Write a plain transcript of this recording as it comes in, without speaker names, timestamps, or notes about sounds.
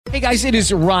Hey guys, it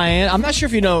is Ryan. I'm not sure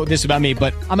if you know this about me,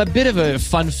 but I'm a bit of a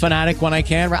fun fanatic when I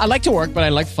can. I like to work, but I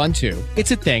like fun too.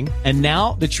 It's a thing. And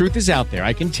now the truth is out there.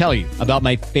 I can tell you about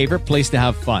my favorite place to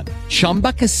have fun.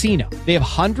 Chumba Casino. They have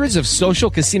hundreds of social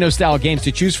casino style games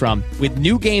to choose from with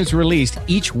new games released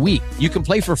each week. You can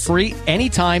play for free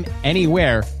anytime,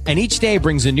 anywhere. And each day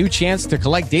brings a new chance to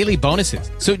collect daily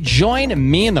bonuses. So join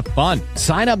me in the fun.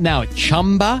 Sign up now at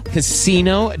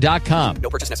ChumbaCasino.com. No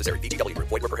purchase necessary. VGW.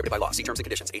 Void where prohibited by law. See terms and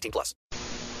conditions. 18 plus.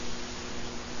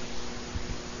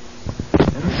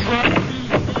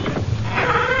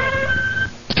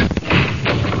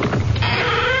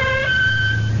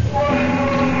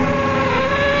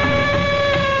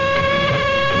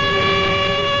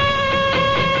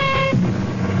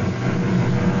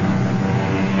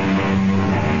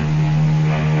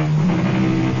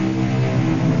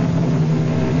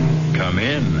 Come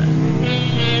in.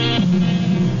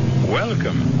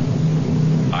 Welcome.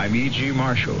 I'm E.G.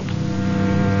 Marshall.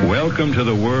 Welcome to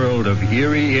the world of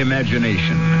eerie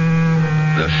imagination.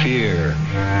 The fear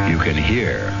you can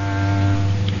hear.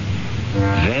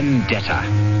 Vendetta.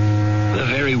 The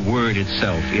very word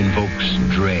itself invokes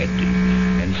dread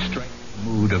and strikes a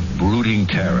mood of brooding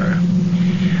terror.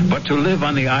 But to live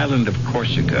on the island of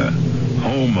Corsica,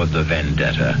 home of the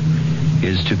vendetta,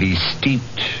 is to be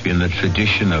steeped in the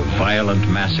tradition of violent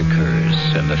massacres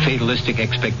and the fatalistic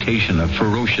expectation of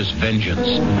ferocious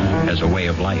vengeance as a way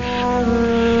of life.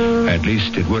 At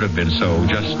least it would have been so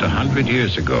just 100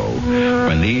 years ago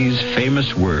when these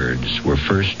famous words were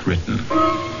first written.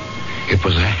 It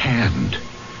was a hand.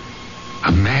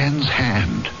 A man's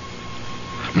hand.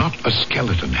 Not a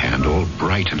skeleton hand, all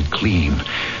bright and clean,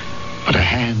 but a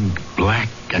hand black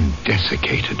and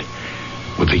desiccated,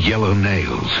 with the yellow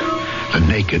nails, the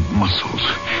naked muscles,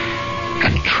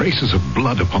 and traces of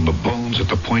blood upon the bones at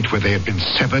the point where they had been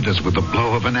severed as with the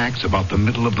blow of an axe about the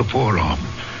middle of the forearm.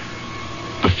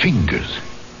 The fingers,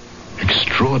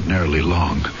 extraordinarily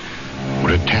long,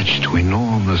 were attached to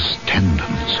enormous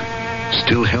tendons,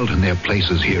 still held in their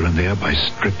places here and there by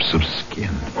strips of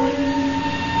skin.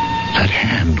 That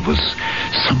hand was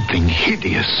something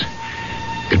hideous.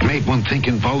 It made one think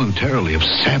involuntarily of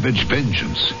savage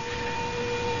vengeance.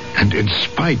 And in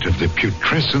spite of the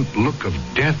putrescent look of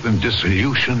death and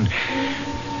dissolution,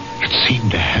 it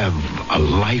seemed to have a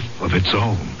life of its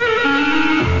own.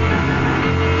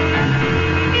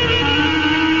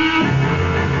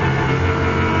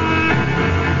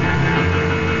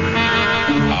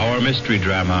 Our mystery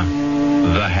drama,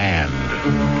 The Hand,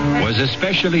 was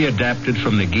especially adapted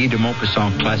from the Guy de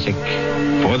Maupassant classic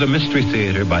for the Mystery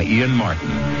Theater by Ian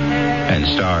Martin and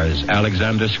stars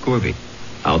Alexander Scourby.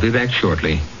 I'll be back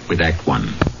shortly with Act One.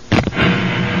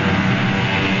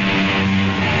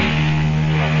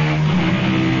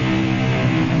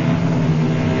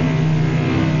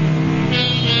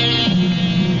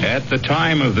 At the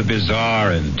time of the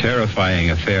bizarre and terrifying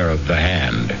affair of The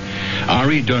Hand,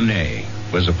 Henri Donnet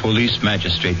was a police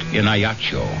magistrate in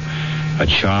Ajaccio, a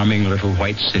charming little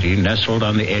white city nestled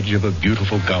on the edge of a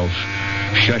beautiful gulf,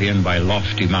 shut in by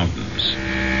lofty mountains.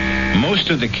 Most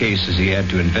of the cases he had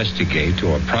to investigate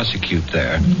or prosecute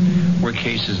there were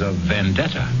cases of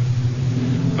vendetta.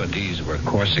 But these were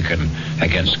Corsican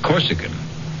against Corsican.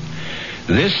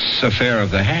 This affair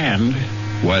of The Hand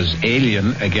was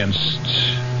alien against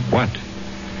what?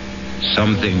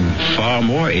 Something far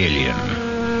more alien,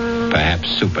 perhaps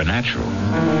supernatural.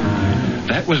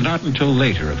 That was not until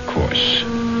later, of course.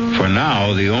 For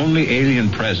now, the only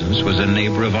alien presence was a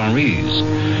neighbor of Henri's,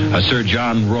 a Sir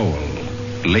John Rowell,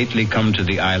 lately come to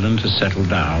the island to settle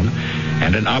down,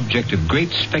 and an object of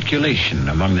great speculation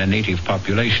among the native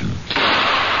population.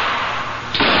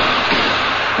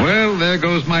 Well, there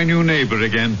goes my new neighbor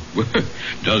again.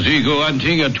 Does he go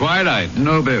hunting at twilight?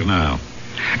 No, Bernard.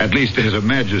 At least as a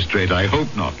magistrate, I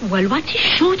hope not. Well, what's he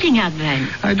shooting at then?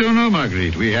 I don't know,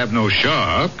 Marguerite. We have no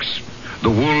sharks.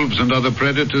 The wolves and other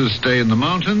predators stay in the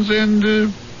mountains, and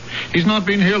he's not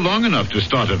been here long enough to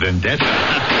start a vendetta.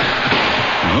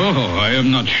 Oh, I am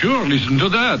not sure. Listen to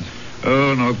that.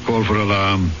 Oh, no call for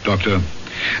alarm, Doctor.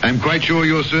 I'm quite sure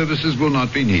your services will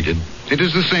not be needed. It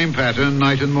is the same pattern,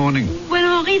 night and morning.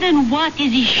 Well, Henri, then what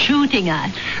is he shooting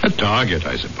at? A target,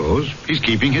 I suppose. He's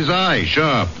keeping his eye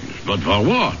sharp. But for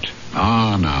what?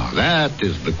 Ah, now, that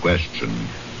is the question.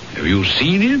 Have you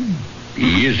seen him?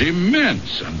 He is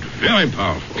immense and very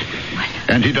powerful.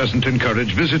 And he doesn't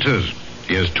encourage visitors.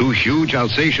 He has 2 huge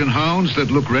Alsatian hounds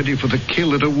that look ready for the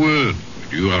kill at a word.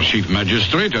 You are chief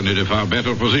magistrate and in a far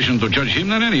better position to judge him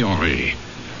than any Henri.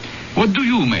 What do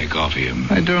you make of him?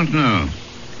 I don't know.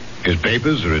 His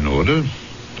papers are in order.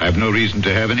 I have no reason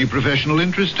to have any professional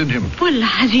interest in him. Well,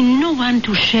 has he no one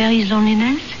to share his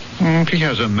loneliness? He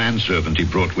has a manservant he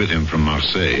brought with him from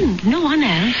Marseille. No one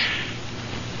else.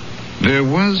 There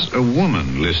was a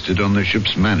woman listed on the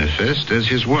ship's manifest as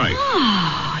his wife.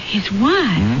 Oh, his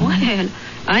wife. Well,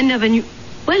 I never knew.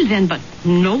 Well, then, but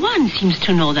no one seems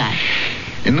to know that.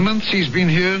 In the months he's been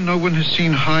here, no one has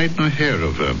seen hide nor hair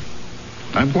of her.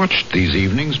 I've watched these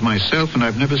evenings myself, and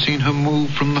I've never seen her move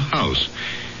from the house.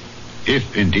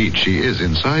 If, indeed, she is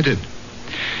inside it.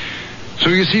 So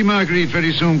you see, Marguerite,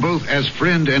 very soon, both as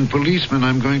friend and policeman,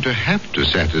 I'm going to have to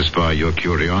satisfy your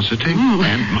curiosity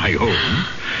and my own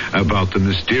about the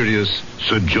mysterious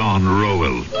Sir John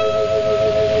Rowell.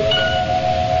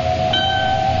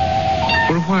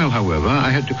 For a while, however,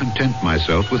 I had to content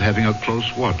myself with having a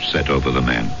close watch set over the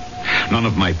man. None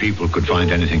of my people could find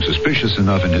anything suspicious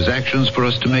enough in his actions for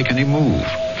us to make any move.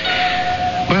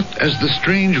 But as the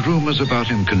strange rumors about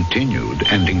him continued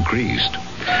and increased,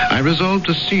 I resolved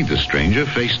to see the stranger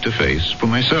face to face for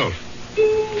myself.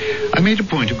 I made a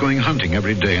point of going hunting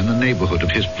every day in the neighborhood of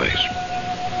his place.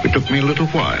 It took me a little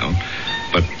while,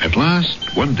 but at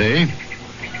last, one day...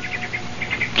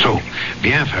 So,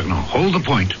 bien, Fernand, hold the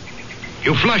point.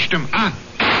 You flushed him, huh?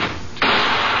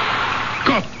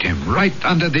 Got him right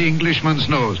under the Englishman's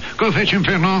nose. Go fetch him,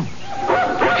 Fernand.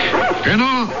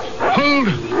 Fernand, hold.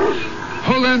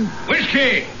 Hold on.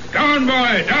 Whiskey! Down,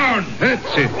 boy, down! That's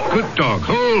it. Good dog.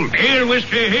 Hold. Here,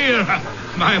 Whiskey, here!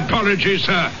 My apologies,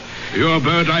 sir. You're a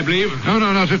bird, I believe? No,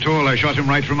 not at all. I shot him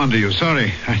right from under you.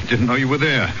 Sorry. I didn't know you were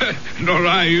there. Nor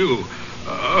I you.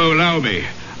 Allow me.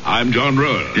 I'm John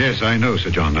Rowell. Yes, I know, Sir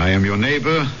John. I am your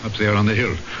neighbor up there on the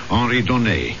hill. Henri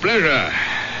Donnet. Pleasure.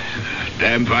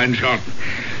 Damn fine shot.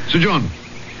 Sir John,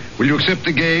 will you accept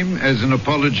the game as an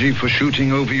apology for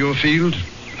shooting over your field?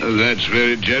 That's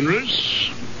very generous.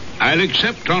 I'll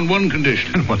accept on one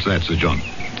condition. And what's that, Sir John?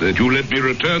 That you let me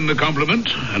return the compliment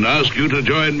and ask you to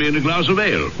join me in a glass of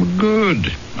ale.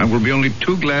 Good. I will be only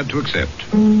too glad to accept.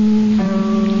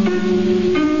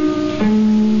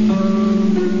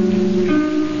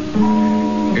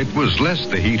 It was less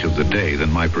the heat of the day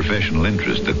than my professional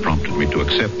interest that prompted me to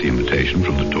accept the invitation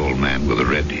from the tall man with the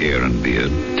red hair and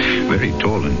beard. Very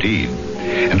tall indeed.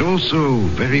 And also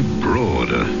very broad,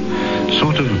 a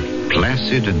sort of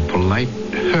placid and polite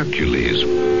Hercules.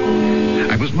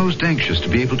 I was most anxious to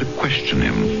be able to question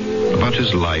him about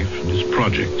his life and his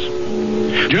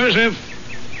projects. Joseph,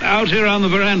 out here on the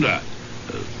veranda.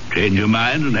 Change your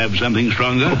mind and have something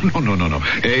stronger? Oh, no.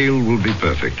 Ale will be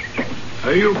perfect.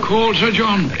 Are you cold, Sir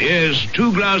John? Yes,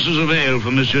 2 glasses of ale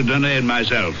for Monsieur Donnet and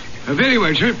myself. Very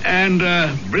well, sir. And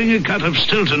bring a cut of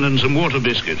Stilton and some water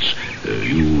biscuits.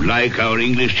 You like our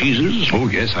English cheeses? Oh,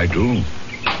 yes, I do.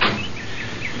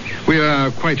 We are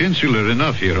quite insular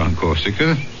enough here on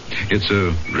Corsica. It's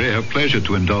a rare pleasure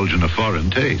to indulge in a foreign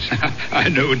taste. I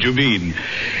know what you mean.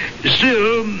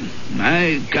 Still,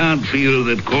 I can't feel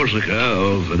that Corsica,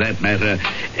 or for that matter,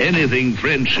 anything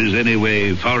French is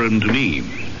anyway foreign to me.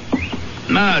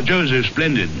 Ah, Joseph,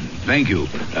 splendid. Thank you.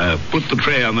 Put the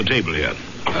tray on the table here.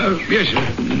 Yes,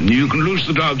 sir. You can loose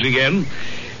the dogs again.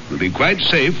 We'll be quite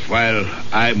safe while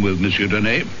I'm with Monsieur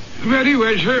Donnet. Very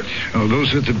well, sir. Oh,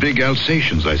 those are the big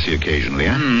Alsatians I see occasionally,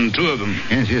 huh? 2 of them.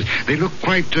 Yes. They look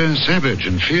quite savage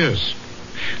and fierce.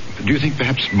 Do you think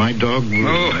perhaps my dog will...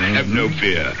 Oh, have no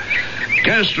fear.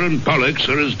 Castor and Pollux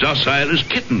are as docile as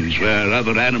kittens where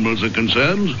other animals are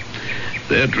concerned.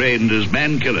 They're trained as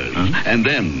man-killers. Huh? And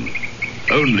then...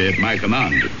 only at my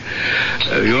command.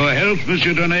 Your health,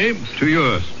 Monsieur Donnet? To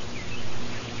yours.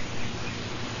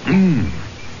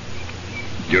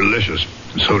 Delicious.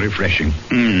 So refreshing.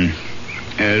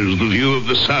 As the view of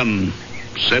the sun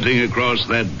setting across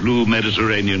that blue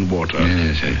Mediterranean water.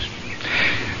 Yes.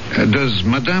 Does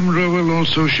Madame Rowell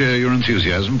also share your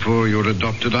enthusiasm for your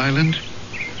adopted island?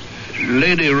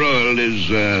 Lady Rowell is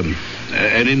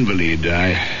an invalid.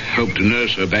 I hope to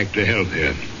nurse her back to health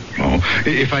here. Oh,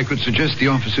 if I could suggest the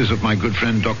offices of my good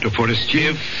friend Dr.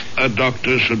 Forestier. If a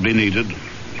doctor should be needed.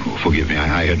 Oh, forgive me,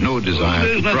 I had no desire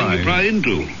There's to pry. nothing to pry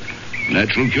into.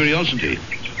 Natural curiosity.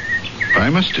 I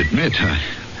must admit,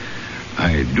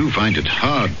 I do find it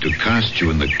hard to cast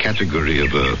you in the category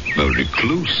of a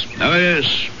recluse. Oh,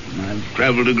 yes. I've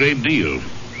traveled a great deal.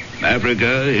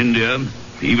 Africa, India,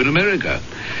 even America.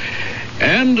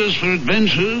 And as for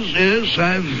adventures, yes,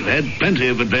 I've had plenty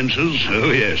of adventures.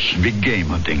 Oh, yes. Big game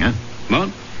hunting, huh?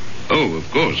 What? Oh, of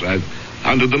course. I've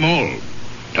hunted them all.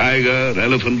 Tiger,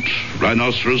 elephant,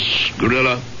 rhinoceros,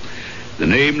 gorilla. The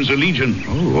name's a legion.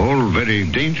 Oh, all very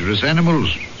dangerous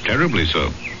animals. Terribly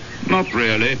so. Not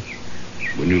really.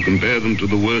 When you compare them to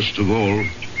the worst of all.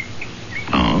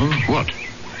 Oh, what?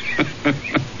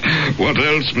 What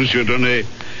else, Monsieur Donnet?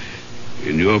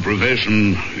 In your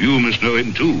profession, you must know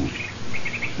him too.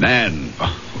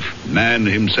 Man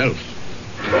himself.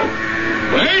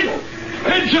 Wait!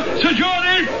 Sir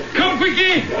John, come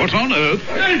quickly! What on earth?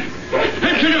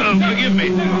 Forgive me.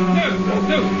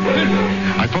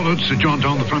 I followed Sir John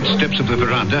down the front steps of the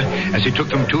veranda as he took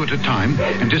them two at a time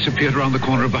and disappeared around the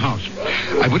corner of the house.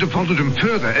 I would have followed him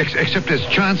further, except as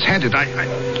chance had it,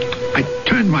 I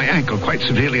turned my ankle quite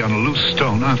severely on a loose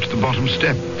stone after the bottom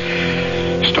step.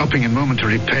 Stopping in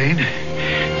momentary pain,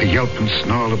 the yelp and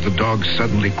snarl of the dog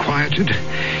suddenly quieted,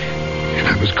 and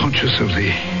I was conscious of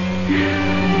the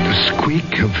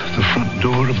squeak of the front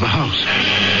door of the house.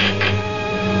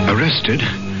 Arrested,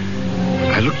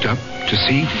 I looked up to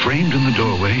see, framed in the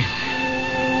doorway,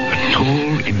 a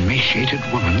tall, emaciated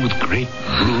woman with great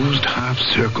bruised half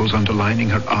circles underlining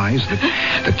her eyes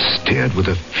that stared with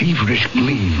a feverish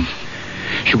gleam.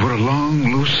 She wore a long,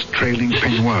 loose, trailing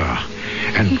peignoir,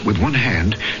 and with one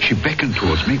hand, she beckoned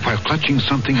towards me while clutching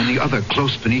something in the other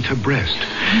close beneath her breast.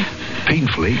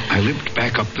 Painfully, I limped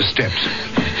back up the steps.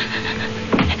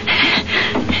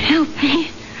 Help me.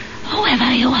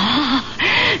 Whoever you are,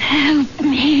 help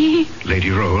me. Lady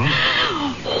Roll?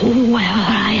 Whoever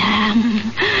I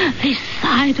am, this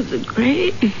side of the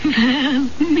grave,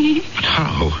 help me. But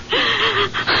how?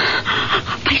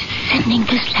 By sending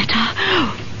this letter.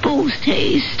 Post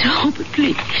haste. Oh, but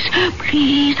please,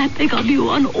 I beg of you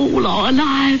on all our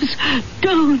lives.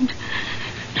 Don't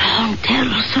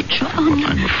tell Sir John. Well,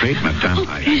 I'm afraid, Madame, Oh,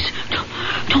 please,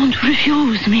 don't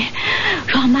refuse me.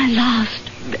 You're my last,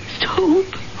 best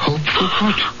hope. Hope for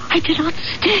what? I did not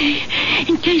stay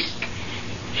in case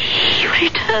he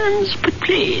returns, but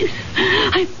please,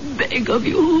 I beg of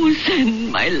you,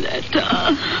 send my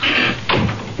letter.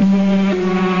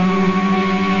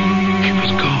 She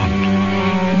was gone,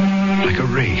 like a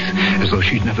wraith, as though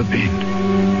she'd never been.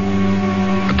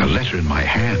 But the letter in my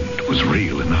hand was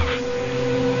real enough.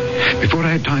 Before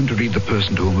I had time to read the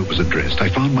person to whom it was addressed, I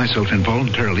found myself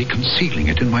involuntarily concealing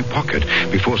it in my pocket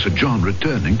before Sir John,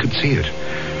 returning, could see it.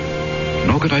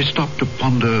 Nor could I stop to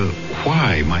ponder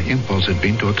why my impulse had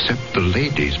been to accept the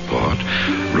lady's part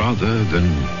rather than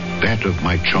that of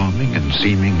my charming and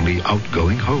seemingly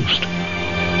outgoing host.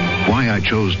 Why I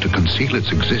chose to conceal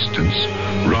its existence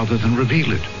rather than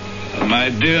reveal it. My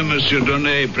dear Monsieur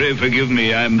Donnet, pray forgive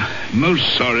me. I'm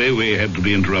most sorry we had to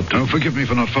be interrupted. Oh, forgive me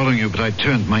for not following you, but I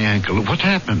turned my ankle. What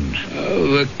happened?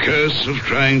 Oh, the curse of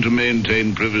trying to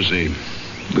maintain privacy.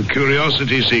 The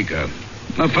curiosity seeker.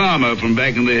 A farmer from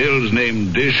back in the hills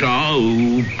named Deschamps,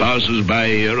 who passes by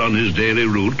here on his daily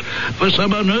route, for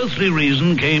some unearthly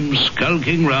reason came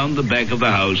skulking round the back of the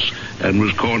house and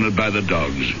was cornered by the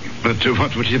dogs. But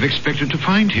what would he have expected to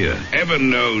find here? Heaven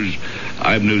knows.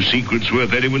 I've no secrets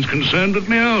worth anyone's concern but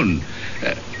my own,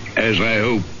 as I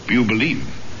hope you believe.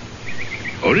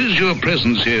 Or is your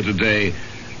presence here today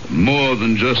more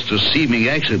than just a seeming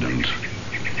accident?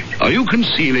 Are you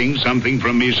concealing something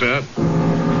from me, sir?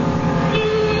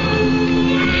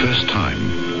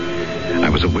 I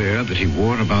was aware that he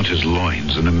wore about his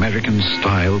loins an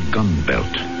American-style gun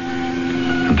belt,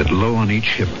 and that low on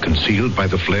each hip, concealed by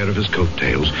the flare of his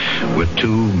coattails, were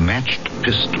two matched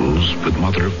pistols with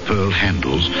mother-of-pearl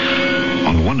handles,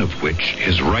 on one of which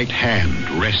his right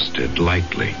hand rested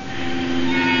lightly.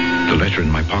 The letter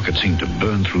in my pocket seemed to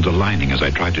burn through the lining as I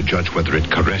tried to judge whether it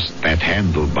caressed that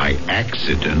handle by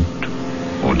accident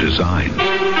or design.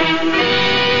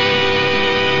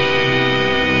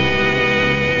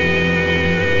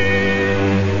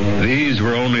 These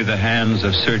were only the hands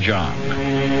of Sir John,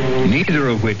 neither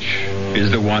of which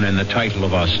is the one in the title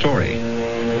of our story.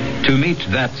 To meet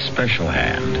that special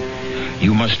hand,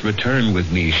 you must return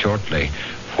with me shortly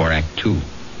for Act 2.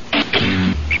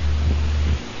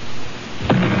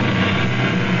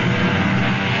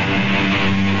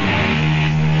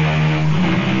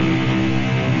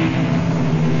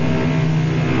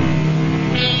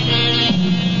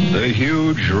 The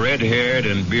huge, red-haired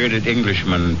and bearded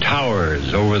Englishman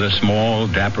towers over the small,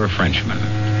 dapper Frenchman.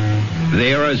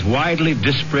 They are as widely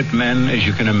disparate men as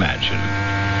you can imagine.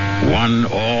 One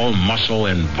all muscle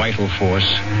and vital force,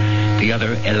 the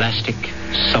other elastic,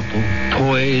 supple,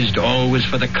 poised always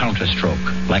for the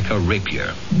counterstroke, like a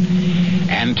rapier.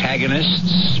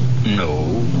 Antagonists?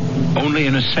 No, only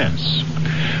in a sense.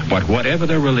 But whatever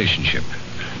their relationship,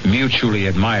 mutually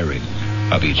admiring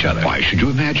of each other. Why should you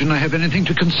imagine I have anything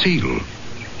to conceal?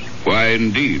 Why,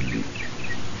 indeed.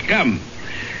 Come,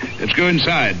 let's go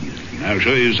inside. I'll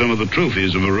show you some of the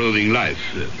trophies of a roving life,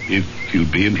 if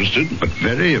you'd be interested. But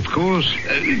very, of course.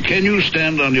 Can you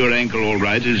stand on your ankle all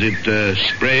right? Is it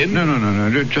sprained?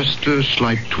 No. Just a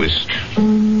slight twist.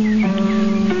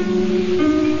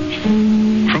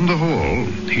 From the hall,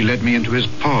 he led me into his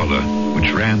parlor,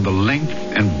 which ran the length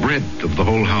and breadth of the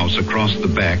whole house across the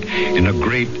back in a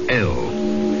great L.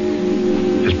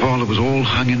 His parlor was all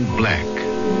hung in black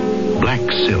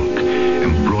silk,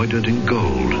 embroidered in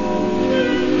gold.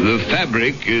 The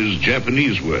fabric is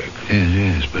Japanese work.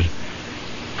 Yes,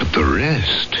 but the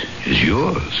rest is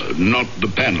yours. Not the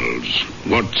panels.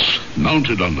 What's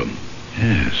mounted on them?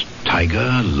 Yes,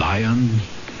 tiger, lion,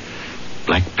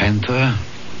 black panther.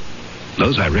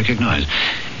 Those I recognize.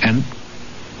 And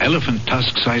elephant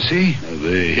tusks, I see.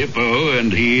 The hippo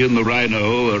and he and the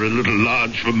rhino are a little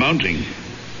large for mounting.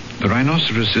 The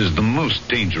rhinoceros is the most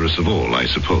dangerous of all, I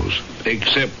suppose.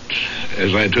 Except,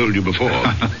 as I told you before.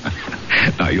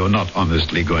 Now, you're not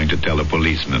honestly going to tell a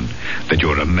policeman that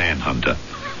you're a manhunter.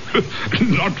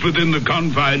 Not within the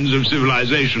confines of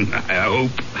civilization, I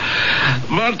hope.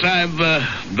 But I've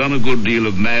done a good deal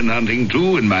of manhunting,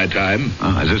 too, in my time.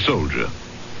 As a soldier?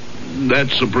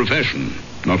 That's a profession,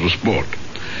 not a sport.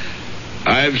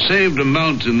 I've saved a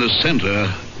mount in the center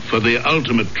for the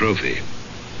ultimate trophy.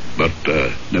 But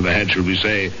never had, shall we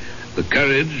say, the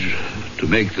courage to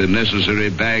make the necessary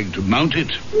bag to mount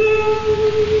it.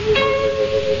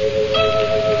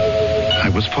 I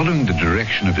was following the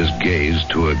direction of his gaze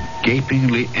to a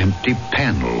gapingly empty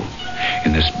panel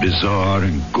in this bizarre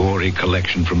and gory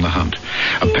collection from the hunt.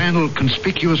 A panel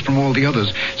conspicuous from all the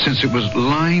others since it was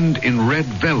lined in red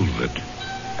velvet,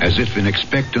 as if in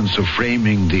expectance of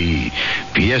framing the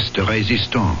pièce de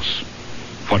résistance.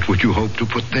 What would you hope to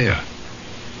put there?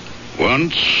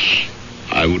 Once,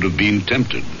 I would have been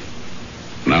tempted.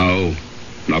 Now,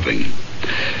 nothing.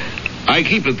 I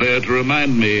keep it there to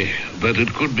remind me that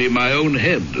it could be my own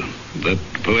head that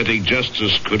poetic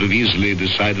justice could have easily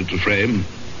decided to frame.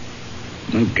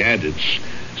 Oh, Gad, it's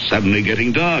suddenly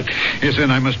getting dark. Yes, then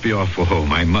I must be off for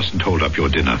home. I mustn't hold up your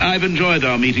dinner. I've enjoyed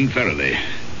our meeting thoroughly.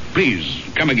 Please,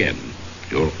 come again.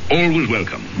 You're always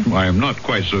welcome. I am not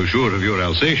quite so sure of your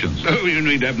Alsatians. Oh, you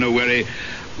need have no worry.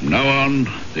 From now on,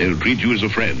 they'll treat you as a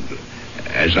friend,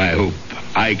 as I hope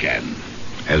I can.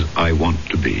 As I want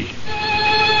to be.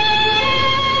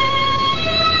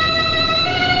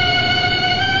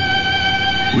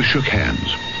 We shook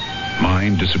hands,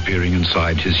 mine disappearing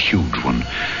inside his huge one.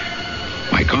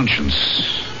 My conscience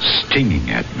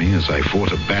stinging at me as I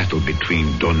fought a battle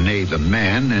between Donnet the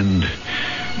man and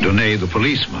Donnet the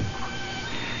policeman.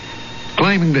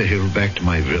 Climbing the hill back to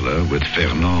my villa with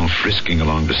Fernand frisking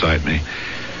along beside me,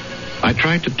 I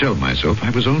tried to tell myself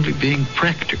I was only being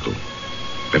practical,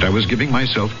 that I was giving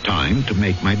myself time to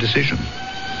make my decision.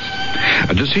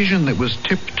 A decision that was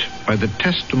tipped by the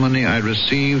testimony I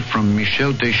received from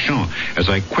Michel Deschamps as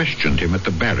I questioned him at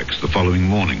the barracks the following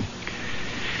morning.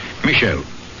 Michel,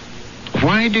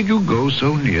 why did you go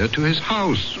so near to his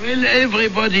house? Well,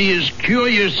 everybody is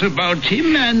curious about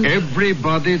him and...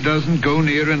 Everybody doesn't go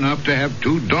near enough to have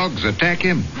two dogs attack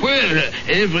him. Well,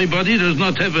 everybody does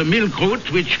not have a milk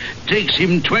route which takes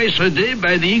him twice a day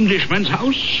by the Englishman's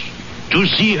house to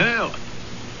see her.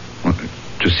 What,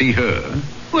 to see her?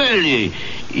 Well,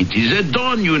 it is at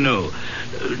dawn, you know.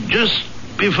 Just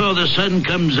before the sun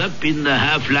comes up in the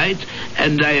half-light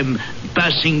and I am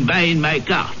passing by in my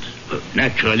cart.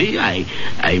 Naturally,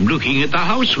 I'm looking at the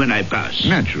house when I pass.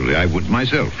 Naturally, I would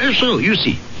myself. So, you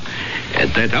see,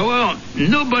 at that hour,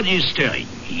 nobody is stirring.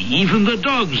 Even the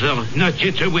dogs are not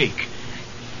yet awake.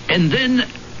 And then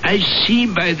I see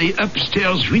by the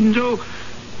upstairs window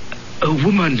a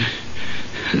woman.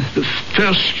 The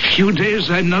first few days,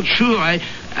 I'm not sure.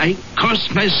 I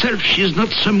crossed myself. She's not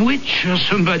some witch or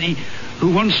somebody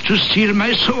who wants to steal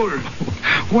my soul.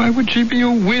 Why would she be a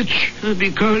witch?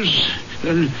 Because...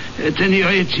 at any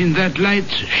rate, in that light,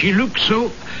 she looked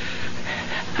so...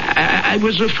 I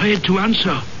was afraid to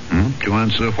answer. To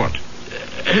answer what?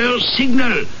 Her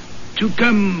signal to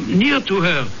come near to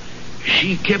her.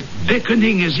 She kept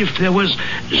beckoning as if there was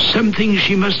something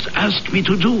she must ask me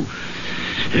to do.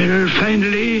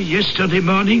 Finally, yesterday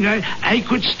morning, I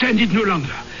could stand it no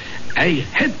longer. I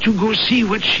had to go see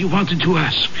what she wanted to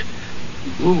ask.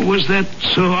 Was that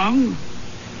so wrong?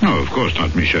 No, of course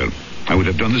not, Michel. I would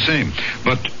have done the same.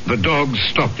 But the dogs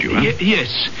stopped you, huh?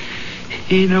 Yes.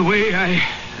 In a way,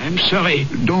 I'm sorry.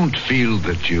 Don't feel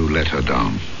that you let her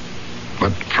down.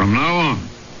 But from now on,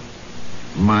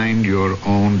 mind your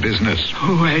own business.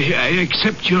 Oh, I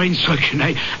accept your instruction.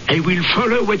 I will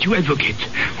follow what you advocate.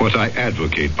 What I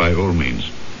advocate, by all means.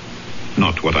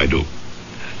 Not what I do.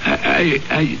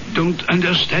 I don't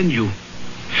understand you.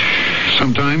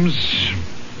 Sometimes,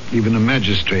 even a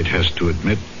magistrate has to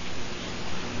admit,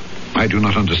 I do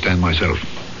not understand myself.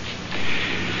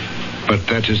 But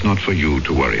that is not for you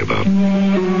to worry about.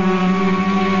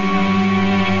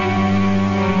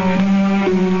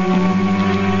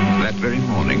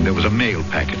 morning, there was a mail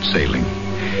packet sailing.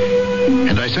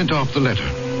 And I sent off the letter,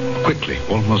 quickly,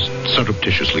 almost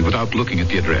surreptitiously, without looking at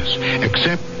the address,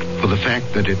 except for the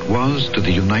fact that it was to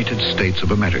the United States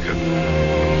of America.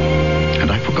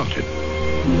 And I forgot it,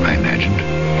 I imagined.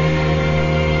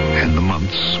 And the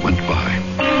months went by.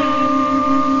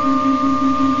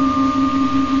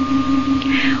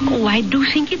 Oh, I do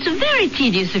think it's very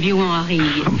tedious of you, Henri.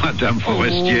 Madame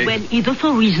Forestier. Oh, well, either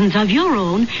for reasons of your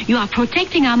own, you are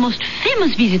protecting our most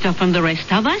famous visitor from the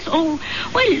rest of us, or,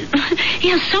 well, he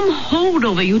has some hold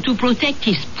over you to protect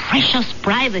his precious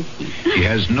privacy. He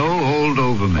has no hold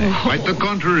over me. Oh. Quite the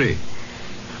contrary.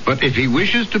 But if he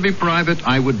wishes to be private,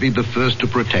 I would be the first to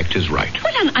protect his right.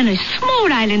 Well, on a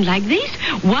small island like this,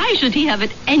 why should he have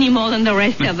it any more than the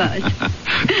rest of us?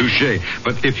 Touché.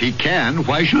 But if he can,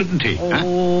 why shouldn't he?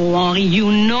 Oh, Henri,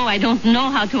 you know I don't know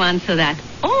how to answer that.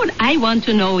 All I want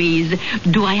to know is,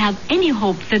 do I have any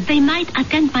hope that they might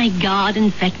attend my garden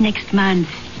fete next month?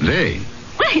 They?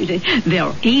 Well,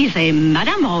 there is a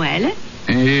Madame Roel.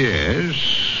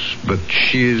 Yes, but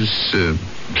she is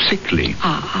sickly.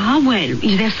 Ah, well,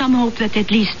 is there some hope that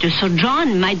at least Sir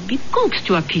John might be coaxed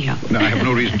to appear? No, I have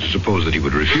no reason to suppose that he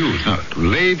would refuse. Now,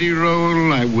 Lady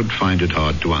Roll, I would find it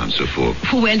hard to answer for.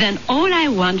 Well, then all I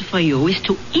want for you is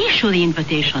to issue the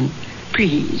invitation.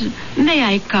 Please, may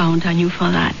I count on you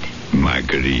for that?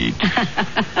 Marguerite.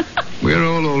 We're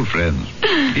all old friends.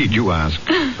 Need you ask?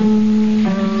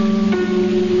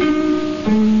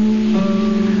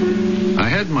 I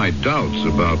had my doubts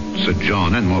about Sir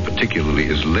John, and more particularly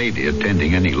his lady,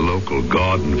 attending any local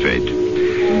garden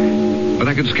fete. But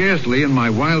I could scarcely, in my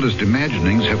wildest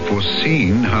imaginings, have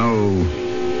foreseen how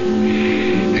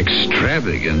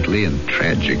extravagantly and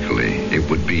tragically it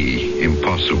would be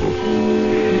impossible.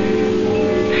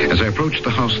 As I approached the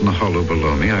house in the hollow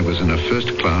below me, I was in a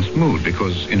first-class mood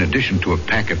because, in addition to a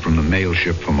packet from the mail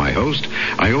ship for my host,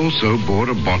 I also bought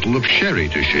a bottle of sherry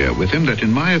to share with him that,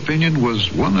 in my opinion, was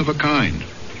one of a kind.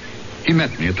 He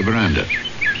met me at the veranda.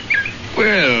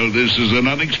 Well, this is an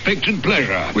unexpected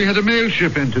pleasure. We had a mail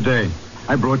ship in today.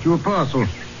 I brought you a parcel.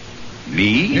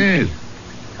 Me? Yes.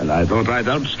 And I thought I'd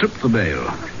outstrip the mail.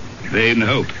 Vain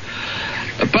hope.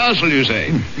 A parcel, you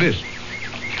say? This.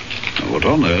 What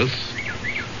on earth?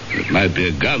 It might be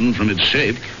a gun from its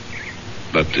shape,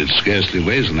 but it scarcely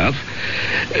weighs enough.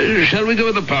 Shall we go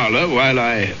in the parlor while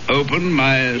I open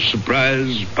my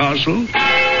surprise parcel?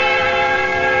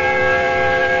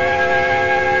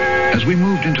 As we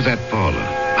moved into that parlor,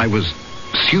 I was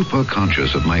super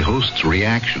conscious of my host's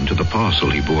reaction to the parcel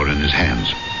he bore in his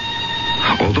hands.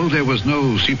 Although there was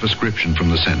no superscription from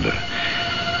the sender,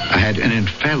 I had an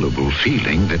infallible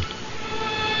feeling that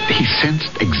he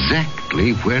sensed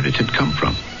exactly where it had come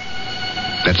from.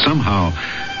 That somehow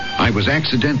I was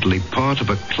accidentally part of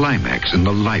a climax in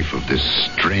the life of this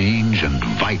strange and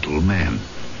vital man.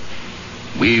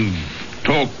 We've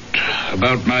talked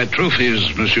about my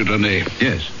trophies, Monsieur Donnet.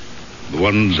 Yes. The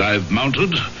ones I've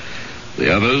mounted,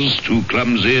 the others too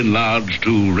clumsy and large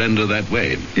to render that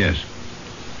way. Yes.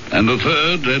 And the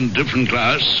third and different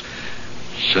class,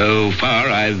 so far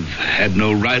I've had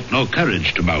no right nor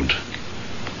courage to mount.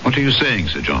 What are you saying,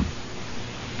 Sir John?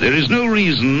 There is no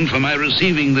reason for my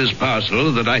receiving this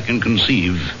parcel that I can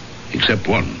conceive, except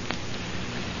one.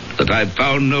 That I've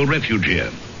found no refuge here.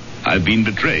 I've been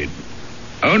betrayed.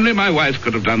 Only my wife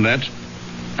could have done that.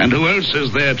 And who else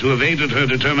is there to have aided her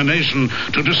determination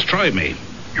to destroy me?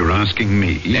 You're asking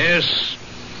me? Yes.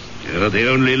 You're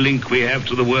the only link we have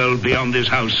to the world beyond this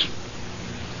house.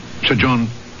 Sir John,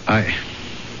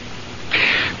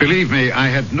 believe me, I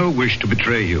had no wish to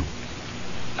betray you.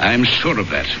 I'm sure of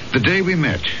that. The day we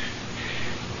met,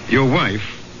 your wife,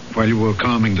 while you were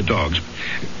calming the dogs,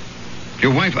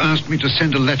 your wife asked me to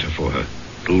send a letter for her.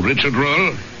 To Richard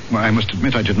Roll? Well, I must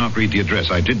admit I did not read the address.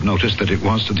 I did notice that it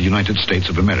was to the United States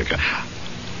of America.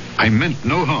 I meant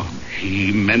no harm.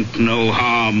 He meant no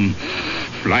harm.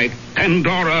 Like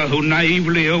Pandora, who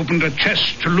naively opened a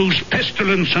chest to loose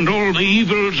pestilence and all the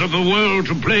evils of the world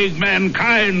to plague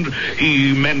mankind,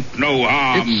 he meant no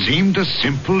harm. It seemed a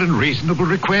simple and reasonable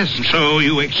request. So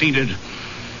you acceded.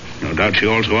 No doubt she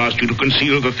also asked you to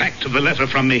conceal the fact of the letter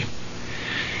from me.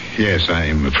 Yes,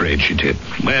 I'm afraid she did.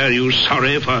 Were you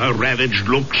sorry for her ravaged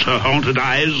looks, her haunted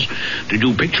eyes? Did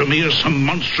you picture me as some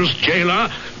monstrous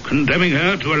jailer, condemning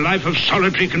her to a life of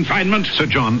solitary confinement? Sir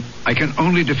John, I can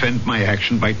only defend my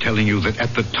action by telling you that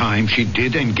at the time she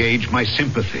did engage my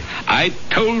sympathy. I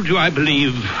told you, I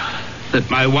believe, that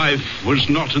my wife was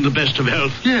not in the best of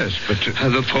health. Yes, but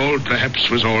the fault perhaps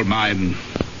was all mine.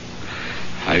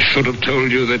 I should have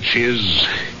told you that she is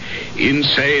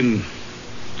insane.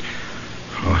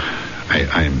 Oh,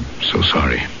 I'm so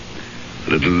sorry. A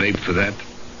little late for that.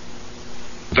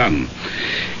 Done.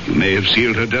 You may have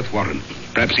sealed her death warrant.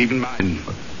 Perhaps even mine.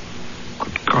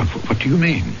 Good God, what do you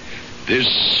mean? This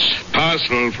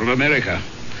parcel from America.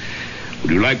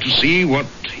 Would you like to see what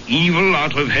evil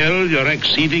out of hell your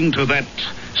acceding to that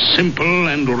simple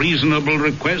and reasonable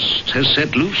request has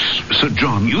set loose? Sir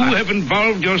John, You have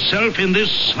involved yourself in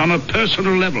this on a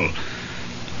personal level.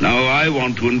 Now I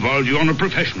want to involve you on a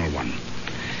professional one.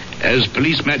 As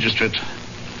police magistrate,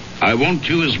 I want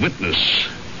you as witness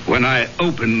when I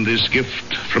open this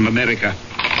gift from America.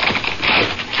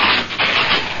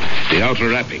 The outer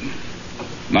wrapping.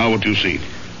 Now what do you see?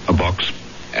 A box.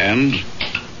 And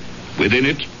within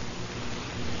it?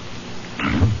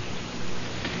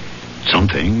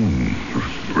 Something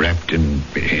wrapped in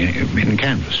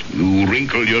canvas. You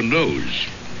wrinkle your nose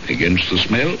against the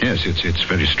smell? Yes, it's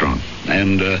very strong.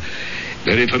 And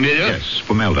very familiar? Yes,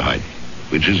 formaldehyde.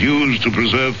 Which is used to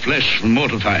preserve flesh from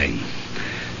mortifying.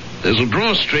 There's a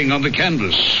drawstring on the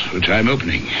canvas, which I'm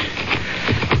opening.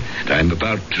 And I'm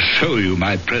about to show you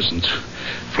my present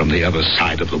from the other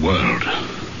side of the world.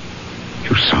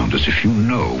 You sound as if you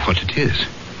know what it is.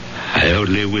 I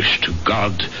only wish to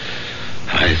God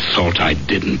I thought I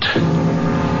didn't.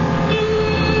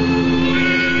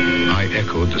 I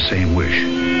echoed the same wish.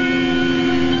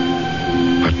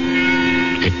 But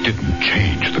it didn't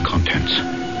change the contents.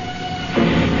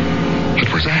 It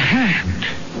was a hand.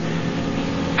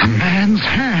 A man's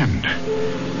hand.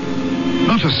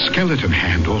 Not a skeleton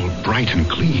hand, all bright and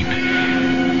clean,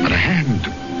 but a hand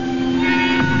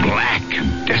black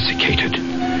and desiccated,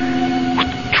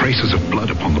 with traces of blood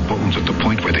upon the bones at the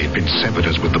point where they had been severed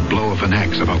as with the blow of an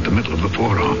axe about the middle of the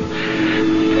forearm.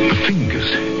 The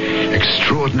fingers,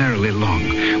 extraordinarily long,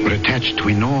 were attached to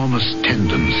enormous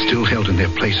tendons still held in their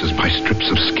places by strips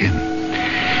of skin.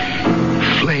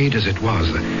 Flayed as it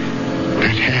was,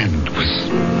 that hand was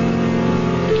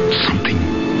something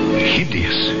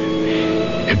hideous.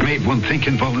 It made one think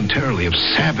involuntarily of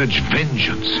savage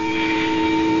vengeance.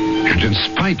 And in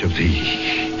spite of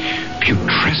the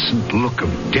putrescent look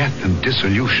of death and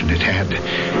dissolution it had,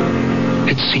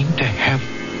 it seemed to have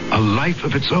a life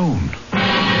of its own.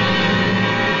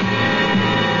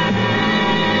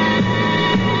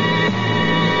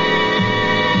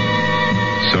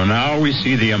 So now we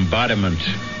see the embodiment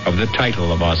of the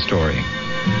title of our story.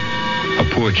 A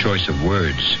poor choice of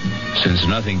words, since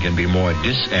nothing can be more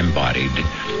disembodied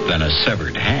than a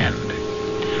severed hand.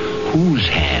 Whose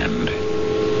hand?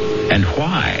 And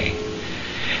why?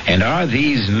 And are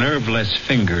these nerveless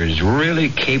fingers really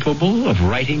capable of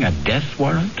writing a death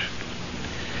warrant?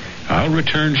 I'll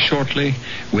return shortly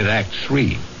with Act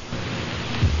 3.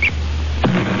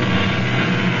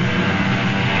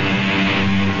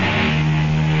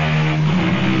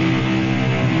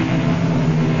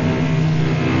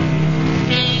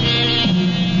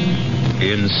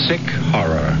 In sick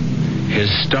horror, his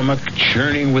stomach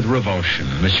churning with revulsion,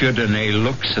 Monsieur Denet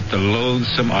looks at the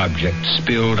loathsome object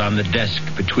spilled on the desk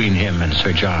between him and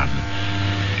Sir John.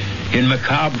 In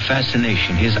macabre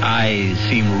fascination, his eyes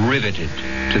seem riveted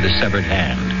to the severed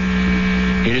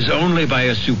hand. It is only by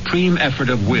a supreme effort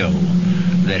of will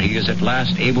that he is at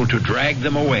last able to drag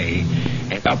them away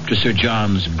and up to Sir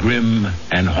John's grim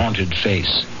and haunted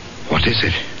face. What is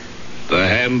it? The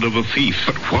hand of a thief.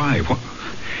 But why?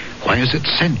 Why is it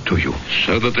sent to you?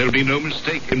 So that there'll be no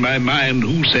mistake in my mind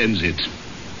who sends it.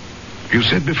 You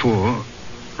said before,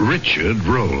 Richard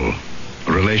Roll.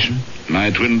 A relation?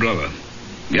 My twin brother.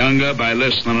 Younger by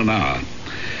less than an hour.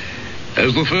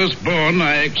 As the firstborn,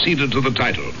 I acceded to the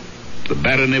title. The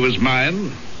barony was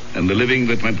mine, and the living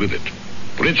that went with it.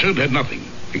 Richard had nothing,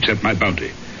 except my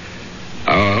bounty.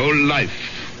 Our whole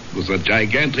life was a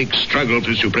gigantic struggle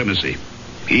for supremacy.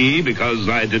 He, because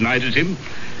I denied it him.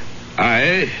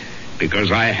 I,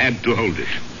 because I had to hold it.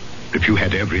 If you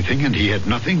had everything and he had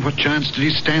nothing, what chance did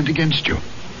he stand against you?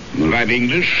 I'm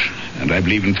English, and I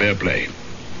believe in fair play.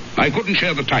 I couldn't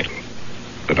share the title,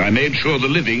 but I made sure the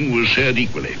living was shared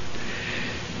equally.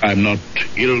 I'm not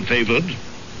ill-favored,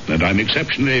 and I'm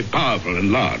exceptionally powerful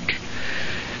and large.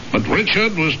 But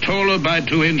Richard was taller by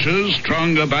 2 inches,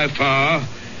 stronger by far,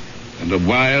 and a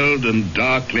wild and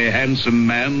darkly handsome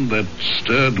man that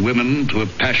stirred women to a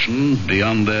passion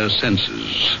beyond their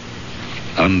senses.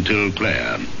 Until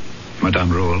Claire.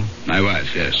 Madame Roll? My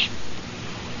wife, yes.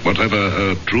 Whatever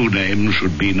her true name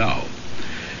should be now.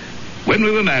 When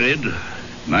we were married,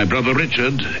 my brother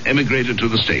Richard emigrated to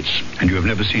the States. And you have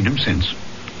never seen him since?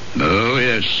 Oh,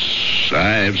 yes,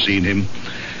 I have seen him.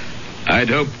 I'd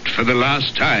hoped for the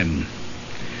last time.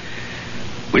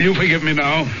 Will you forgive me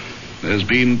now? There's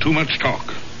been too much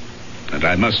talk, and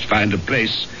I must find a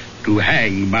place to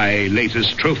hang my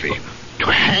latest trophy.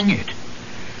 To hang it?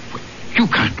 You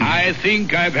can't... I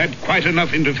think I've had quite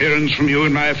enough interference from you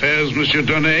in my affairs, Monsieur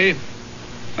Donnet.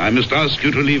 I must ask you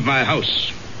to leave my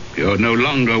house. You're no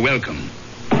longer welcome.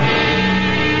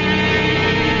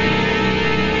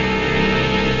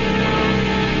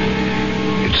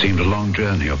 It seemed a long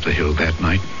journey up the hill that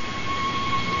night,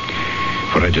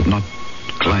 for I did not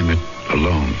climb it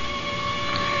alone.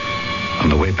 On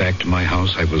the way back to my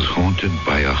house, I was haunted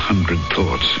by 100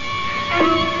 thoughts.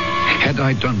 Had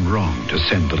I done wrong to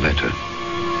send the letter?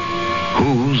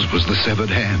 Whose was the severed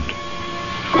hand?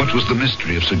 What was the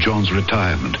mystery of Sir John's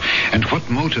retirement? And what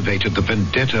motivated the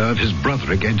vendetta of his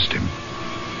brother against him?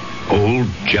 Old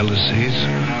jealousies?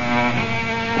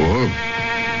 Or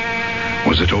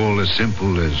was it all as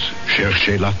simple as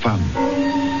chercher la femme?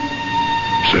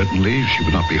 Certainly, she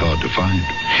would not be hard to find.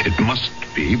 It must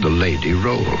be the Lady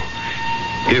Roll,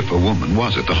 if a woman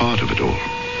was at the heart of it all.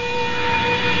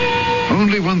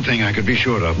 Only one thing I could be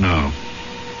sure of now,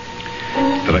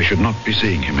 that I should not be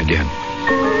seeing him again.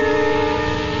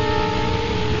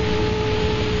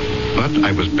 But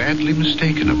I was badly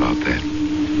mistaken about that.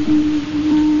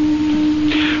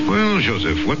 Well,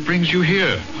 Joseph, what brings you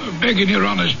here? Begging your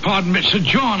honour's pardon, but Sir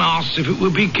John asked if it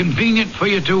would be convenient for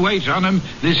you to wait on him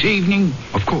this evening.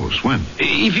 Of course, when?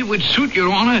 If it would suit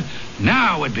your honour,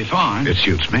 now would be fine. It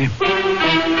suits me.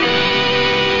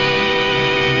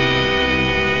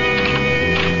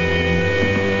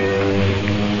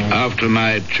 After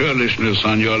my churlishness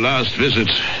on your last visit,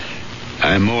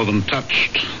 I am more than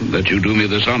touched that you do me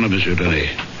this honor, Monsieur Donnet.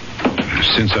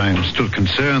 Since I am still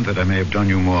concerned that I may have done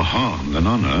you more harm than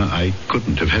honor, I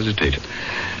couldn't have hesitated.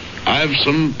 I've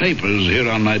some papers here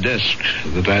on my desk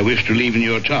that I wish to leave in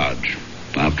your charge,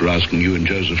 after asking you and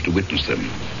Joseph to witness them.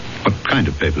 What kind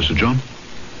of papers, Sir John?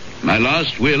 My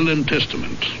last will and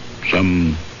testament,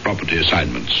 some property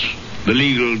assignments, the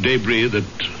legal debris that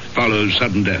follows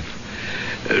sudden death.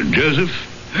 Joseph?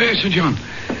 Yes, Sir John.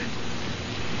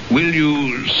 Will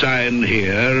you sign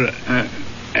here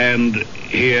and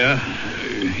here?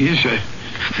 Yes, sir.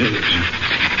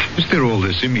 Is there all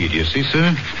this immediacy,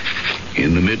 sir?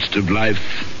 In the midst of life,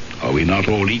 are we not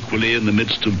all equally in the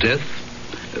midst of death?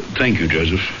 Thank you,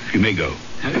 Joseph. You may go.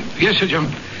 Yes, Sir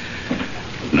John.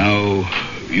 Now,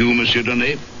 you, Monsieur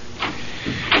Donnet?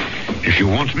 If you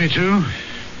want me to.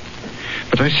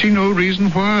 But I see no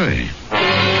reason why.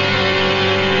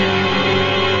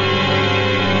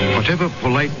 Whatever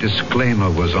polite disclaimer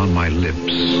was on my lips,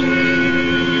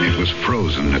 it was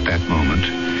frozen at that moment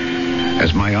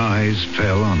as my eyes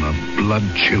fell on a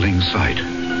blood-chilling sight.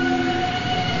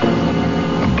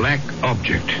 A black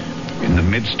object in the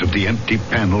midst of the empty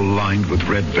panel lined with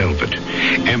red velvet.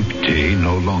 Empty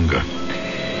no longer.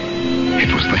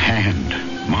 It was the hand,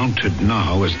 mounted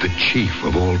now as the chief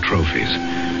of all trophies.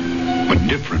 But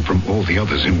different from all the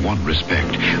others in one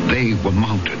respect. They were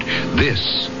mounted.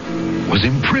 This was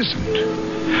imprisoned.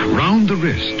 Round the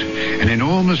wrist, an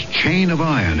enormous chain of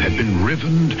iron had been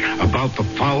riven about the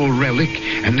foul relic,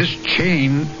 and this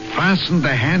chain fastened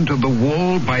the hand to the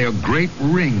wall by a great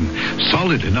ring,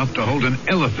 solid enough to hold an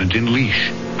elephant in leash.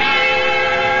 Good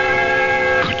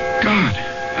God!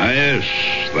 Ah, yes,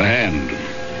 the hand.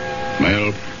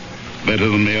 Well, better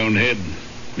than my own head,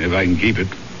 if I can keep it.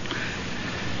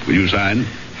 Will you sign?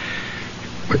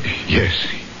 Yes,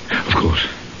 of course.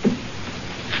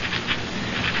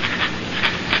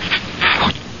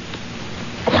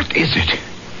 What is it?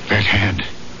 That hand?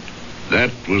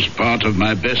 That was part of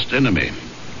my best enemy.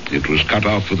 It was cut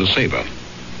off with a saber.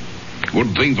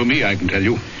 Good thing for me, I can tell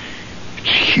you. It's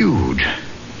huge.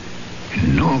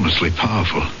 Enormously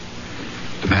powerful.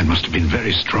 The man must have been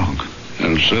very strong.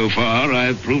 And so far,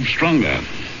 I've proved stronger.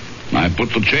 I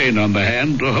put the chain on the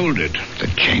hand to hold it. The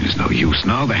chain is no use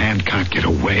now. The hand can't get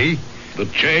away. The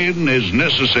chain is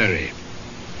necessary.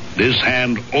 This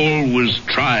hand always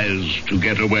tries to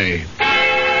get away.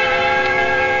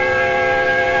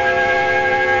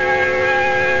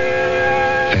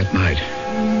 That night,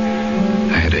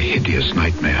 I had a hideous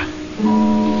nightmare.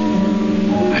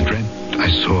 I dreamt I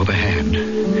saw the hand,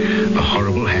 the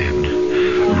horrible hand,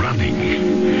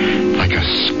 running like a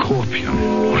scorpion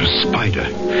or a spider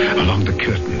along the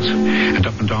curtains and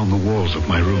up and down the walls of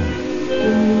my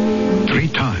room. 3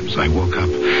 times I woke up.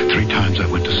 3 times I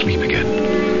went to sleep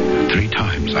again. 3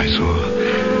 times I saw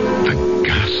the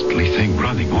ghastly thing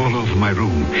running all over my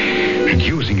room and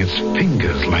using its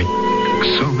fingers like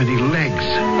so many legs.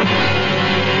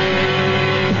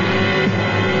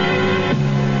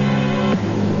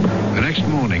 The next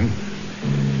morning,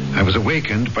 I was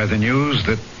awakened by the news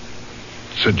that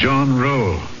Sir John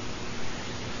Roll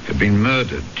had been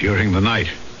murdered during the night.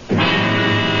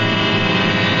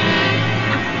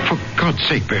 For God's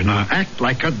sake, Bernard, act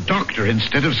like a doctor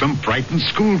instead of some frightened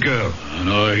schoolgirl.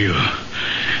 No, you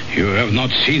have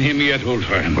not seen him yet, old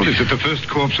friend. Well, is it the first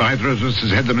corpse either of us has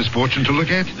had the misfortune to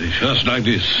look at? Just like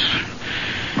this.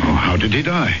 Oh, how did he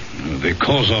die? The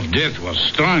cause of death was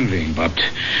strangling, but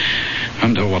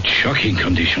under what shocking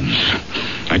conditions.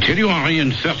 I tell you, Henri,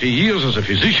 in 30 years as a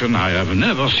physician, I have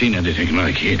never seen anything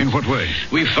like it. In what way?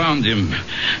 We found him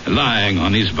lying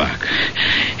on his back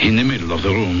in the middle of the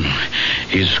room.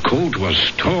 His coat was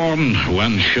torn,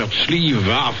 one shirt sleeve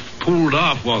half pulled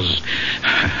off was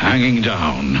hanging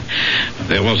down.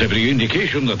 There was every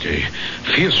indication that a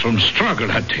fearsome struggle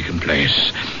had taken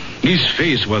place. His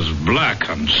face was black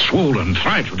and swollen,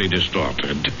 frightfully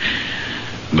distorted.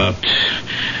 But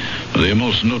the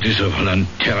most noticeable and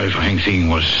terrifying thing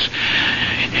was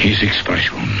his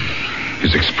expression.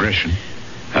 His expression?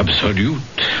 Absolute,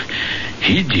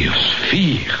 hideous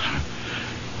fear.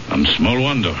 And small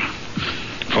wonder.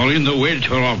 For in the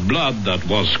welter of blood that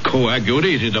was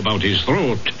coagulated about his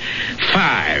throat,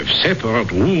 5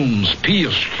 separate wounds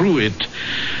pierced through it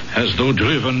as though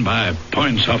driven by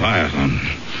points of iron.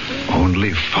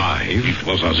 Only 5? It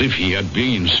was as if he had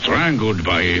been strangled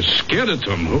by a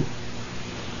skeleton.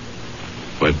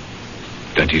 But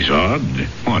that is odd.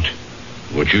 What?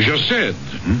 What you just said.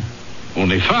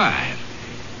 Only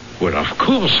 5. Well, of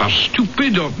course, how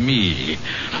stupid of me.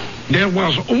 There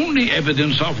was only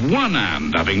evidence of one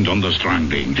hand having done the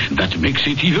strangling. That makes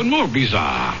it even more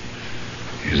bizarre.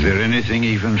 Is there anything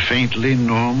even faintly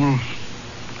normal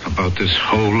about this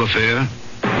whole affair?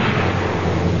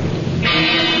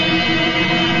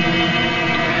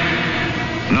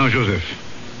 Now, Joseph,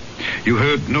 you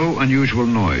heard no unusual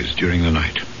noise during the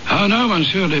night. Oh, no,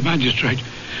 monsieur le magistrate.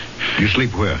 You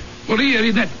sleep where? Well, here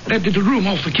in that little room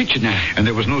off the kitchen there. And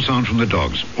there was no sound from the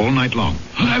dogs all night long?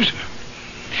 Oh, no, sir.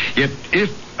 Yet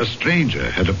if a stranger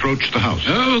had approached the house...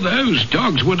 Oh, those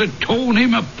dogs would have torn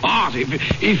him apart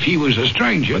if he was a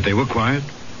stranger. But they were quiet?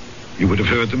 You would have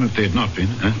heard them if they had not been,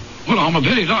 huh? Well, I'm a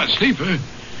very light sleeper.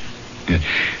 Yeah.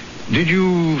 Did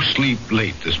you sleep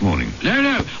late this morning?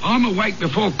 No. I'm awake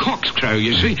before cocks crow,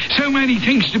 you see. So many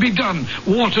things to be done.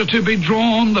 Water to be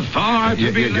drawn, the fire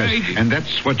to be laid. Yes. And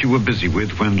that's what you were busy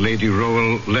with when Lady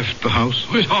Rowell left the house?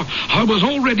 Well, I was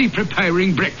already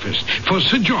preparing breakfast for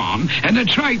Sir John and a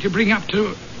tray to bring up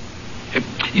to...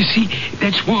 you see,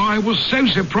 that's why I was so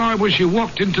surprised when she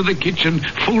walked into the kitchen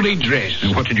fully dressed.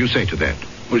 And what did you say to that?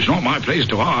 Well, it's not my place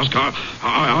to ask.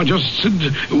 I just said,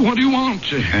 what do you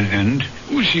want? And?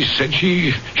 Well, she said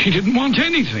she didn't want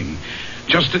anything.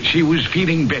 Just that she was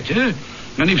feeling better.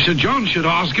 And if Sir John should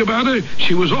ask about her,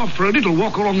 she was off for a little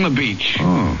walk along the beach.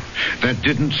 Oh, that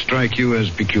didn't strike you as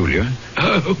peculiar?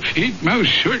 Oh, it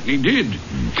most certainly did.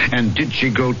 And did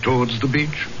she go towards the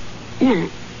beach? Well,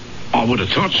 I would have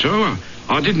thought so.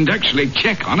 I didn't actually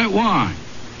check on it. Why?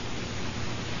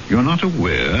 You're not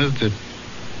aware that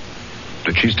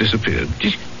she's disappeared?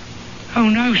 Oh,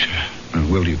 no, sir.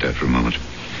 We'll leave that for a moment.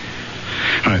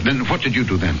 All right, then what did you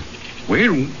do then?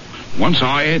 Well, once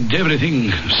I had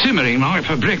everything simmering like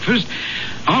for breakfast,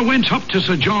 I went up to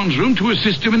Sir John's room to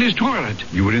assist him in his toilet.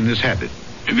 You were in this habit?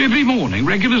 Every morning,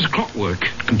 regular as clockwork.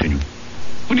 Continue.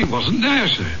 Well, he wasn't there,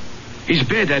 sir. His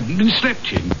bed hadn't been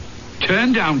slept in.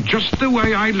 Turned down just the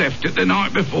way I left it the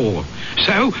night before.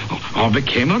 So, I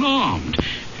became alarmed.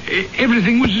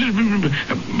 Everything was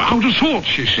out of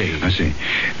sorts, you see. I see.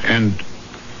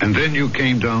 And then you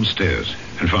came downstairs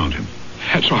and found him.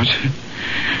 That's right, sir.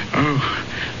 Oh,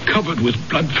 covered with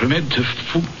blood from head to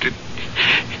foot.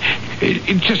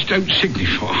 It just don't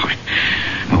signify.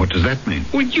 Now, what does that mean?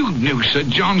 Well, you knew, Sir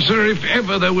John, sir, if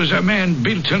ever there was a man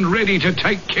built and ready to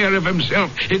take care of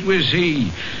himself, it was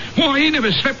he. Why, he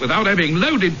never slept without having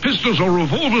loaded pistols or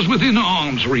revolvers within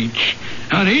arm's reach.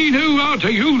 And he knew how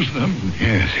to use them.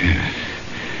 Yes.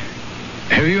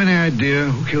 Have you any idea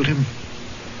who killed him?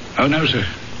 Oh, no, sir.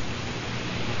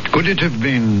 Could it have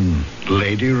been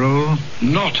Lady Rowell?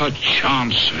 Not a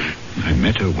chance, sir. I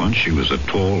met her once. She was a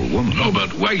tall woman. Oh,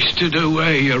 but wasted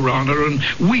away, Your Honor, and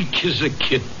weak as a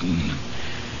kitten.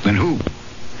 Then who?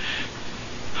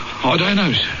 I don't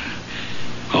know, sir.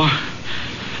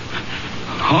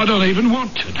 I don't even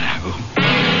want to know.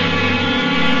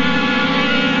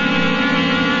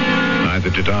 Neither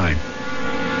did I.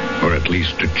 Or at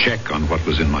least to check on what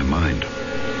was in my mind.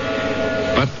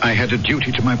 But I had a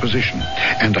duty to my position,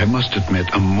 and I must admit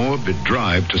a morbid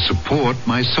drive to support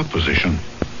my supposition.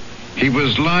 He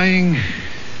was lying,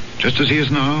 just as he is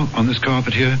now, on this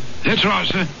carpet here. That's right,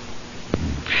 sir.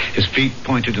 His feet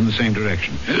pointed in the same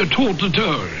direction. Toward the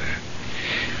door.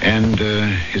 And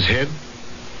his head?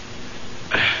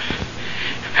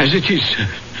 As it is, sir.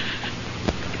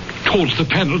 towards the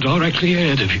panel directly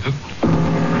ahead of you. I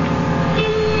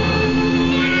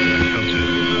felt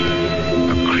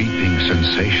a creeping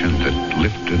sensation that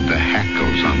lifted the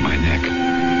hackles on my neck.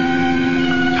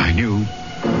 I knew,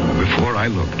 before I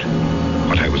looked,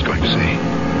 what I was going to say.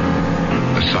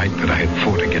 The sight that I had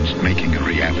fought against making a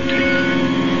reality.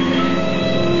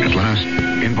 At last,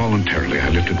 involuntarily, I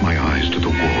lifted my eyes to the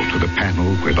wall, to the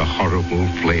panel where the horrible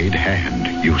flayed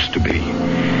hand used to be.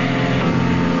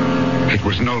 It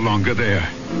was no longer there.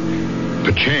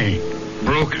 The chain,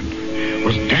 broken,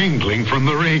 was dangling from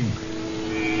the ring.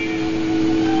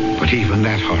 But even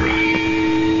that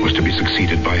horror was to be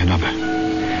succeeded by another.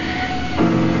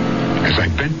 As I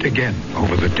bent again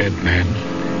over the dead man,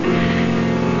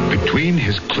 between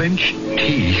his clenched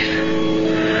teeth,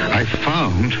 I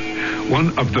found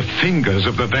one of the fingers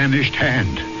of the vanished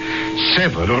hand,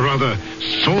 severed, or rather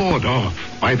sawed off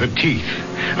by the teeth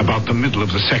about the middle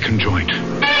of the second joint.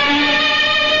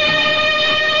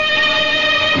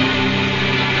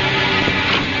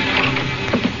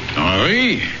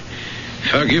 Henri,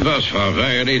 forgive us for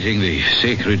violating the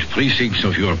sacred precincts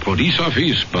of your police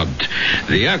office, but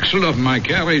the axle of my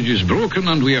carriage is broken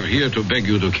and we are here to beg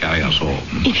you to carry us home.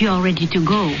 If you're ready to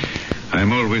go.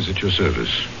 I'm always at your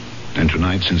service. And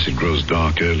tonight, since it grows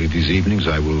dark early these evenings,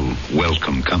 I will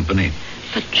welcome company.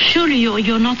 But surely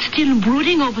you're not still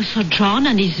brooding over Sir John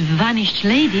and his vanished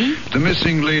lady? The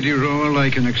missing Lady Royal I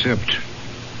can accept.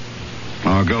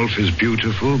 Our gulf is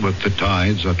beautiful, but the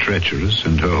tides are treacherous,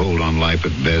 and her hold on life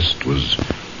at best was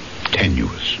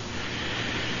tenuous.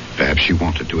 Perhaps she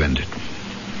wanted to end it.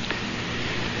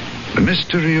 The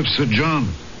mystery of Sir John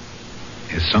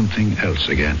is something else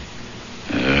again.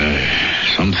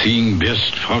 Something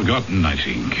best forgotten, I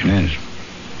think. Yes.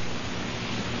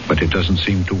 But it doesn't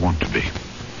seem to want to be.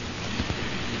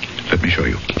 Let me show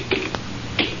you.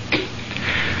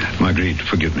 Marguerite,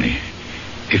 forgive me.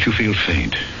 If you feel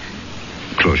faint,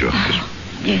 close your eyes.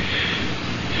 Yes.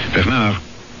 Bernard,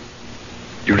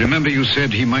 you remember you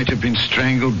said he might have been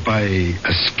strangled by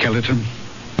a skeleton?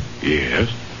 Yes.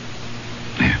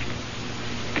 Yeah.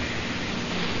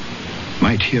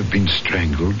 Might he have been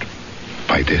strangled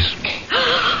by this?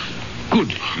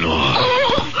 Good Lord.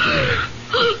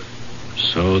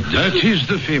 So that is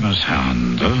the famous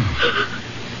hand, huh?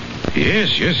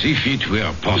 Yes, if it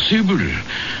were possible,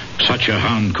 such a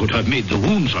hand could have made the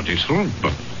wounds on his throat,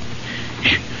 but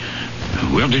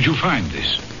where did you find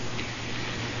this?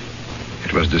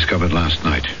 It was discovered last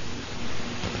night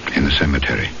in the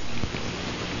cemetery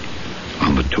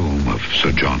on the tomb of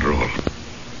Sir John Roll.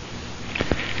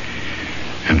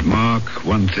 And mark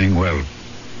one thing well.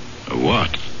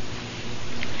 What?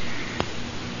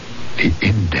 The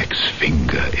index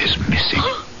finger is missing.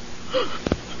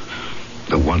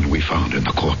 The one we found in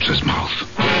the corpse's mouth.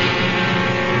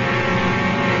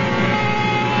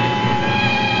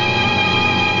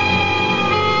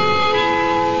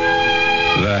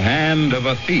 The hand of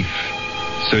a thief,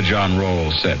 Sir John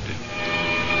Roll said.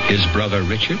 His brother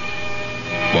Richard?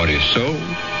 What if so?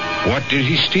 What did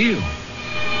he steal?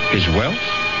 His wealth?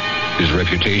 His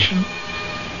reputation?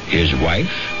 His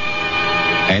wife?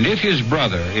 And if his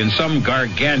brother, in some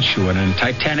gargantuan and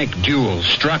titanic duel,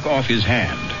 struck off his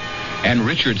hand, and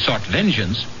Richard sought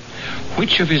vengeance,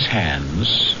 which of his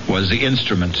hands was the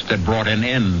instrument that brought an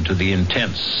end to the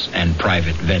intense and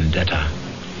private vendetta?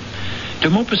 De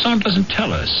Maupassant doesn't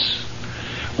tell us.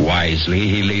 Wisely,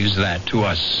 he leaves that to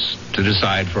us to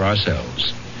decide for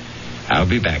ourselves. I'll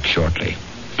be back shortly.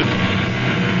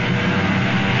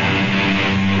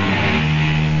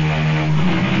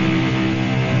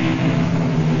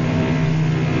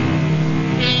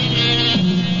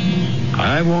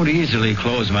 I won't easily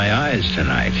close my eyes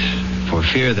tonight, for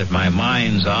fear that my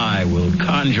mind's eye will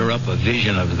conjure up a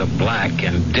vision of the black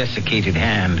and desiccated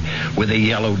hand with the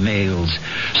yellow nails,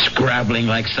 scrabbling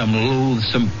like some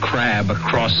loathsome crab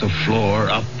across the floor,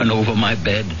 up and over my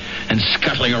bed, and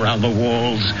scuttling around the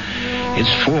walls. Its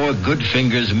 4 good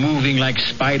fingers moving like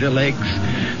spider legs,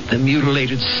 the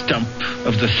mutilated stump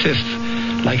of the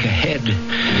 5th like a head.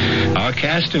 Our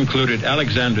cast included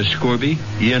Alexander Scorby,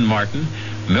 Ian Martin,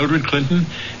 Mildred Clinton,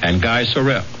 and Guy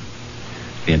Sorrell.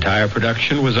 The entire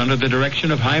production was under the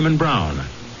direction of Hyman Brown.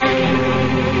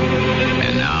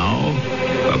 And now,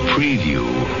 a preview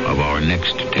of our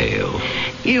next tale.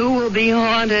 You will be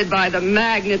haunted by the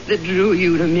magnet that drew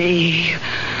you to me.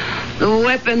 The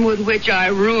weapon with which I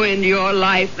ruined your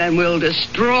life and will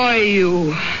destroy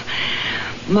you.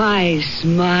 My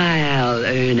smile,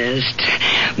 Ernest.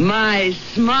 My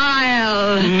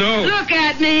smile. No. Look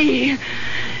at me.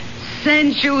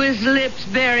 Sensuous lips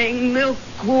bearing milk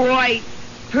white,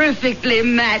 perfectly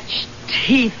matched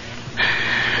teeth.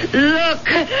 Look.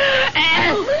 Here,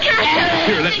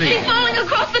 let me. She's falling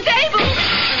across the table.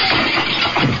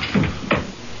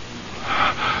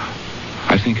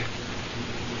 I think...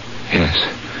 Yes.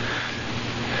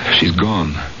 She's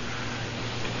gone.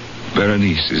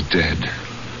 Berenice is dead.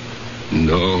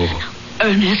 No.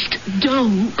 Ernest,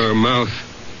 don't. Her mouth.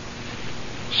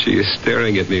 She is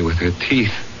staring at me with her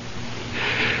teeth.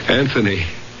 Anthony,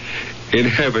 in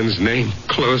heaven's name,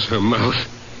 close her mouth.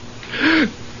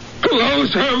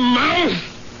 Close her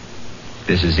mouth!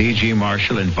 This is E.G.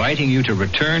 Marshall inviting you to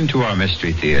return to our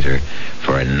Mystery Theater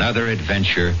for another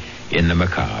adventure in the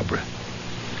macabre.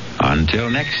 Until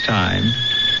next time,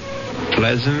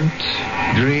 pleasant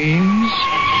dreams.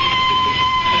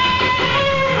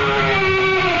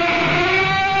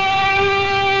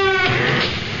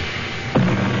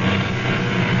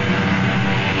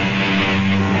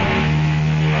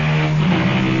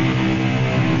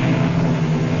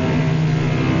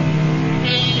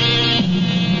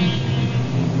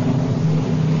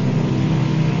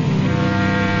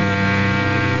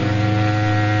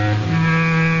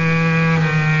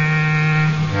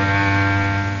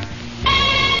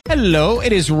 Hello,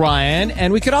 it is Ryan,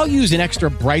 and we could all use an extra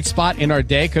bright spot in our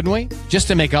day, couldn't we? Just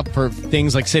to make up for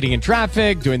things like sitting in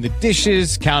traffic, doing the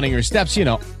dishes, counting your steps, you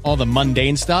know, all the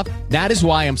mundane stuff. That is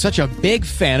why I'm such a big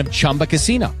fan of Chumba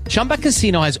Casino. Chumba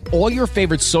Casino has all your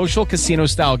favorite social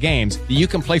casino-style games that you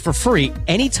can play for free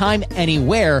anytime,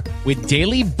 anywhere with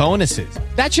daily bonuses.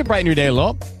 That should brighten your day a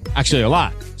little. Actually, a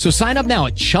lot. So sign up now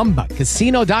at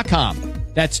ChumbaCasino.com.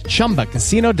 That's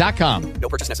ChumbaCasino.com. No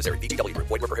purchase necessary. VGW Group.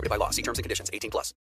 Void where prohibited by law. See terms and conditions. 18+.